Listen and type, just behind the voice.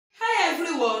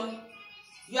everyone,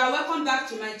 you are welcome back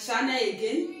to my channel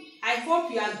again. I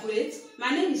hope you are great. My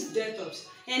name is Detox,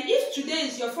 and if today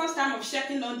is your first time of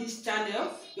checking on this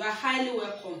channel, you are highly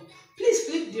welcome. Please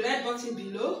click the red button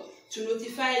below to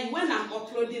notify you when I'm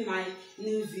uploading my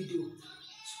new video.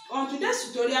 On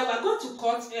today's tutorial, we are going to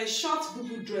cut a short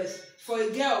bubu dress for a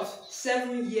girl of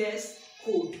 7 years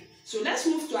old. So let's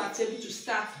move to our table to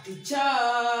start the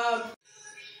job.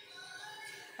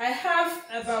 I have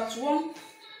about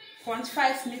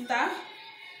 1.5 meter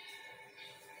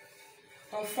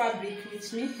of fabric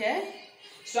with me here.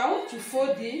 So I want to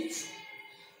fold it.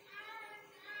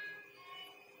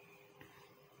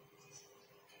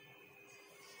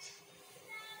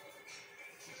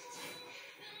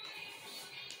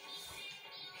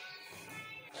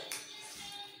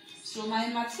 So my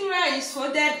material is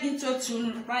folded into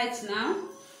two right now.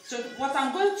 So what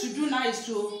I'm going to do now is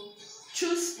to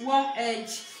choose one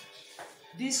edge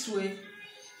this way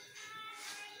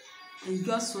and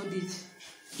just fold it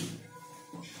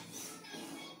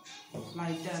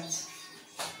like that.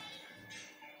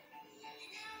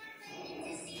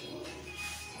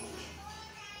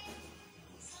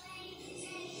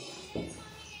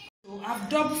 So I've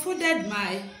double folded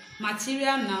my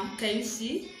material now. Can you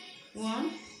see?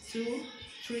 1, 2,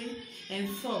 3, and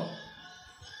 4.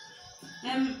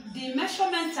 The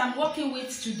measurement I'm working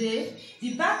with today,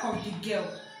 the back of the girl,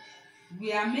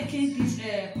 we are making this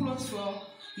clothes for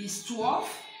is 12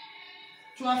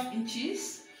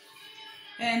 inches,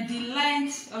 and the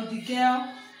length of the girl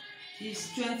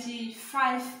is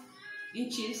 25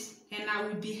 inches, and I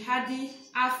will be adding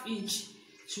 ½ inch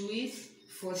to it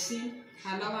for seam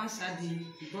allowance at the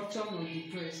bottom of the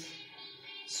dress.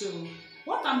 So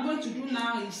what I'm going to do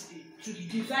now is to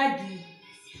divide the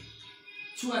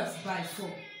 12 by 4.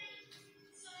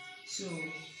 So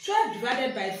 12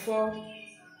 divided by 4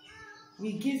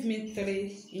 will give me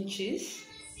 3 inches.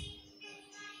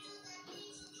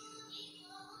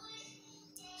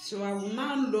 So I will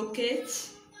now locate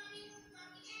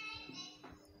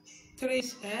 3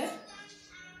 here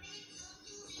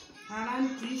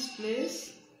around this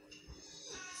place.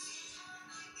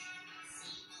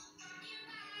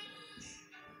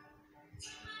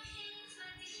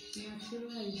 The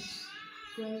material is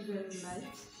very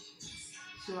light,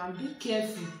 so I'll be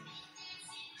careful.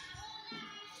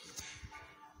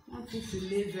 I want it to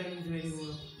lay very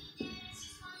well.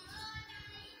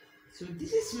 So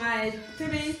this is my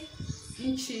 3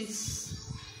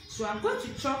 inches. So I'm going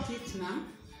to chop it now.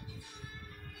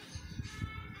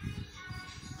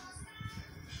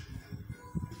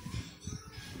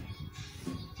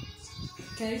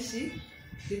 Can you see?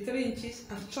 The 3 inches,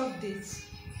 I've chopped it.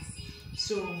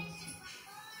 So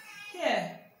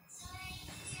here,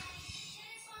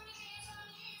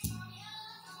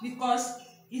 because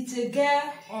it's a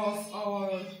girl of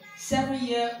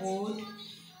 7-year-old,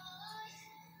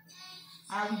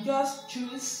 I will just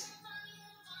choose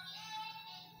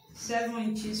 7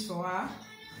 inches for her.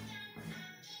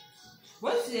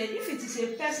 But if it is a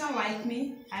person like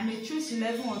me, I may choose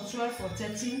 11 or 12 or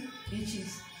 13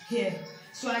 inches here.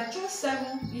 So I chose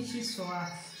 7 inches for her.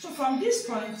 So from this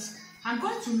point, I'm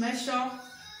going to measure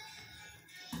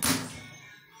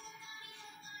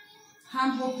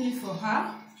hand opening for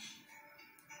her.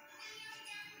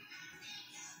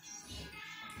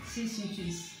 6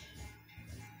 inches.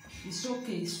 It's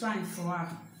okay, it's fine for her.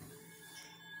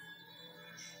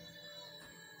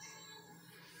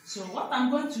 So what I'm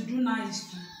going to do now is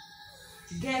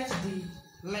to get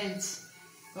the length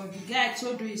of the guy. I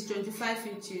told you is 25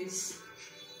 inches.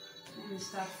 Let me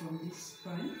start from this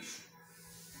point.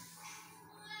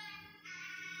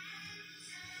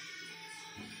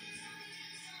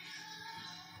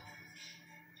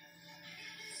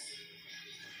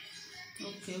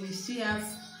 Okay, we still have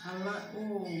a lot.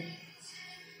 Oh,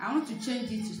 I want to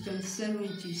change it to 27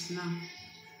 inches now.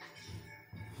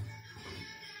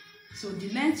 So the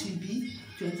length will be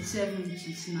 27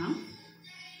 inches now.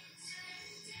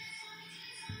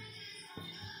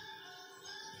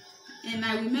 And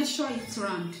I will measure it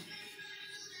round.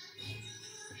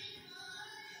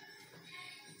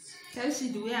 Can you see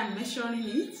the way I'm measuring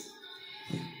it?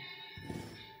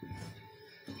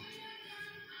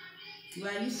 We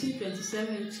are using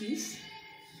 27 inches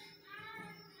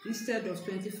instead of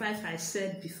 25 I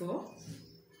said before.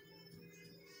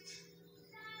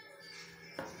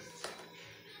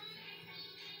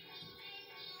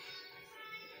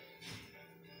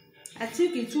 I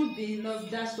think it would be enough,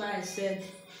 that's why I said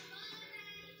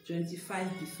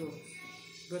 25 before.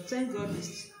 But thank God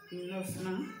it's enough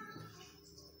now.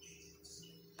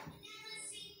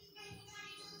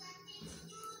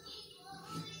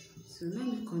 So let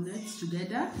me connect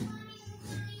together.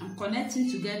 I'm connecting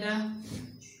together.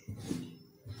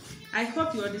 I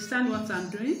hope you understand what I'm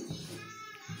doing.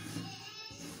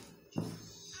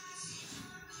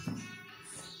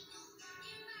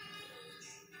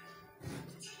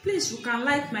 Please, you can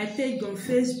like my page on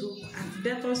Facebook at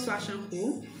Detox Fashion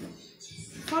Home.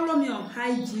 Follow me on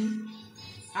IG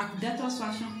at Detox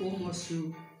Fashion Home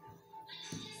also.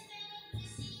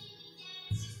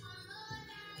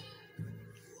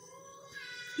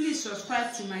 Please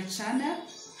subscribe to my channel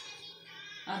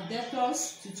at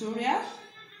Detox Tutorial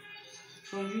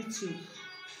on YouTube.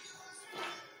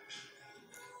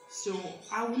 So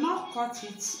I will not cut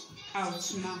it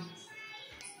out now.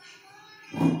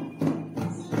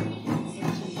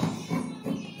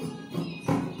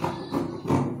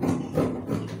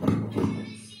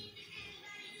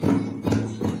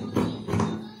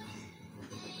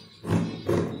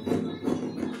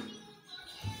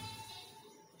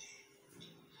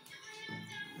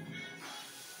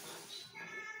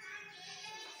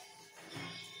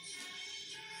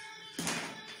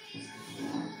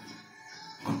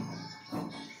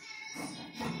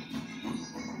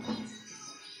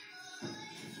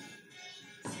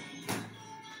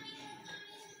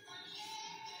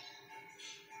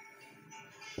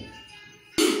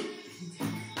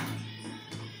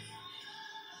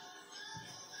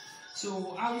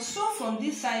 So I will sew from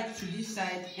this side to this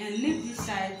side and leave this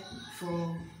side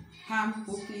for arm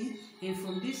opening, and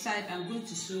from this side I'm going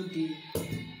to sew the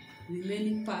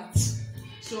remaining parts.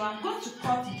 So I'm going to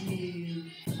cut the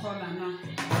collar now.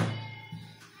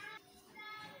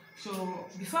 So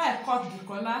before I cut the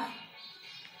collar,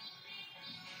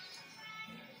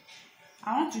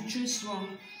 I want to choose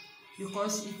one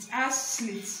because it has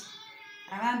slits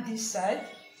around this side.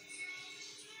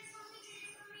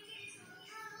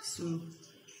 So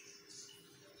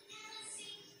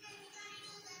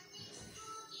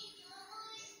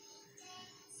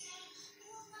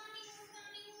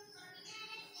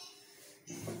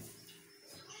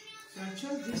I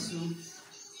chose this one.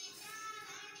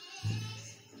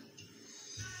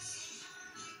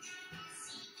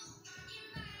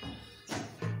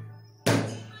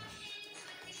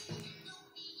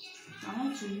 I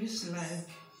want to use like,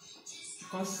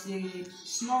 because a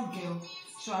small girl,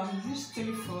 so I will use 3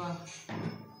 for her.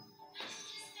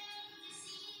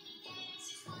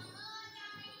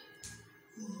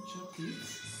 Chop it.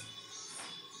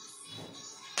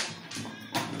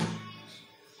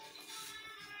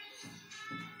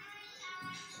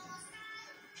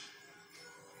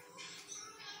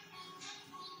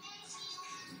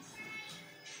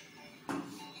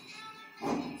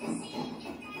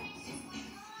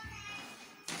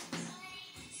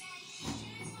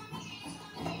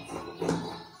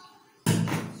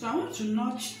 So I want to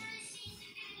notch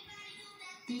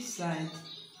this side.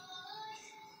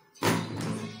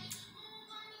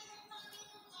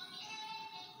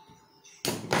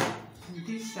 And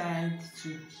this side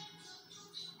too.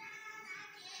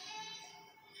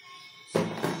 So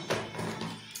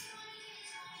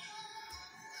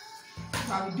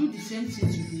I will do the same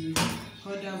thing to the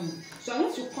other one. So I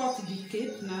want to cut the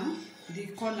cape now, the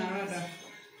corner rather.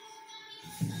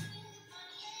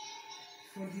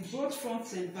 For the both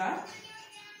front and back,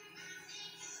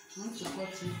 I want to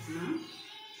cut it now.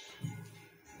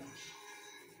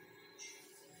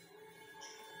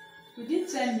 Within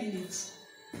 10 minutes,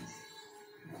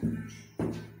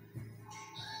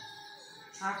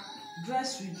 our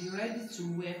dress will be ready to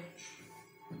wear.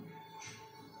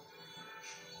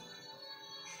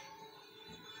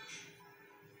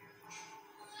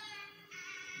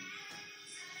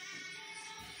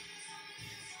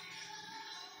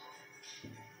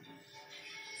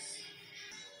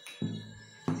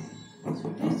 So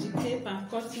this is the cape I'm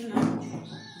cutting now,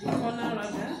 the corner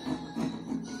rather.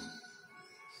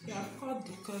 So I've cut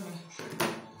the color.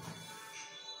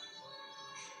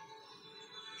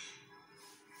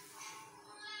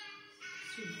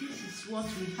 So this is what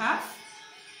we have.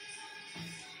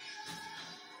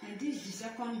 And this is the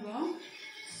second one.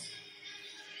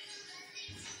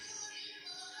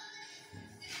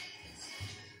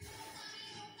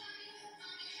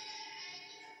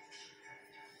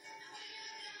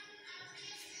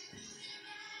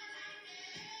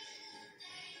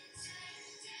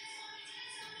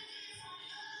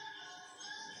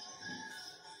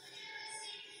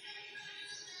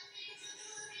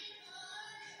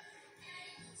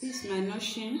 This is my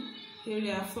notching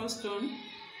area, first one,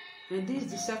 and this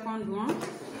is the second one.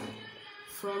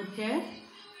 From here,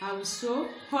 I will sew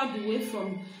all the way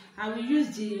from. I will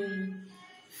use the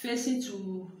facing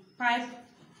to pipe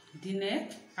the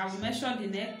neck. I will measure the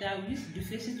neck. Then I will use the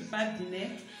facing to pipe the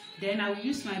neck. Then I will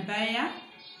use my bias,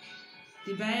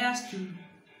 the bias to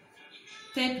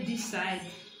tape this side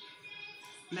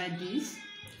like this.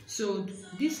 So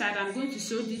this side I'm going to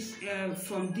sew this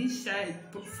from this side,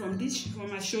 from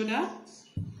my shoulder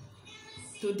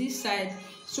to this side.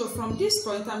 So from this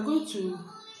point I'm going to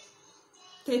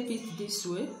tape it this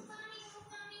way,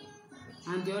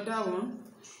 and the other one,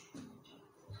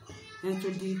 and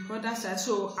to the other side.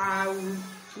 So I will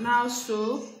now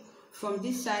sew from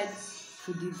this side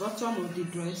to the bottom of the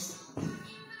dress.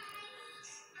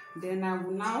 Then I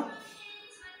will now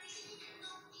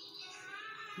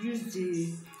use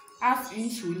the ½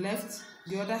 inch we left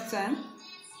the other time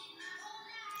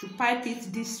to pipe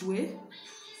it this way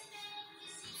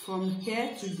from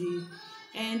here to the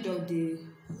end of the.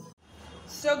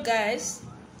 So guys,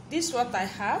 this is what I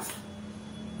have.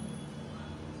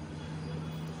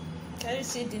 Can you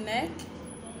see the neck,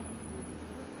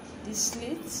 the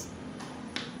slit,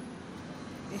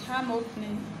 the hem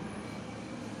opening,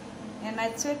 and I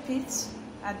tape it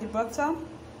at the bottom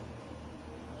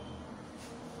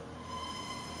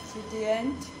to the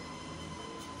end.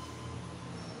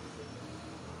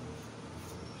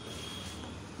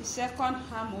 The second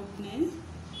hem opening.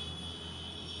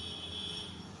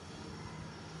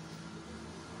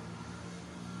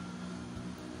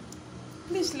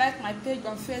 Please like my page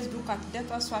on Facebook at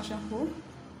Deltos Fashion Home.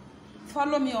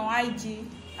 Follow me on IG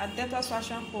at Deltos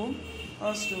Fashion Home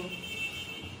also.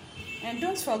 And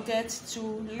don't forget to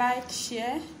like,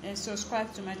 share, and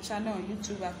subscribe to my channel on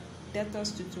YouTube at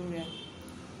Deltos Tutorial.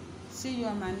 See you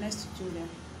on my next tutorial.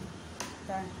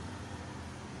 Bye.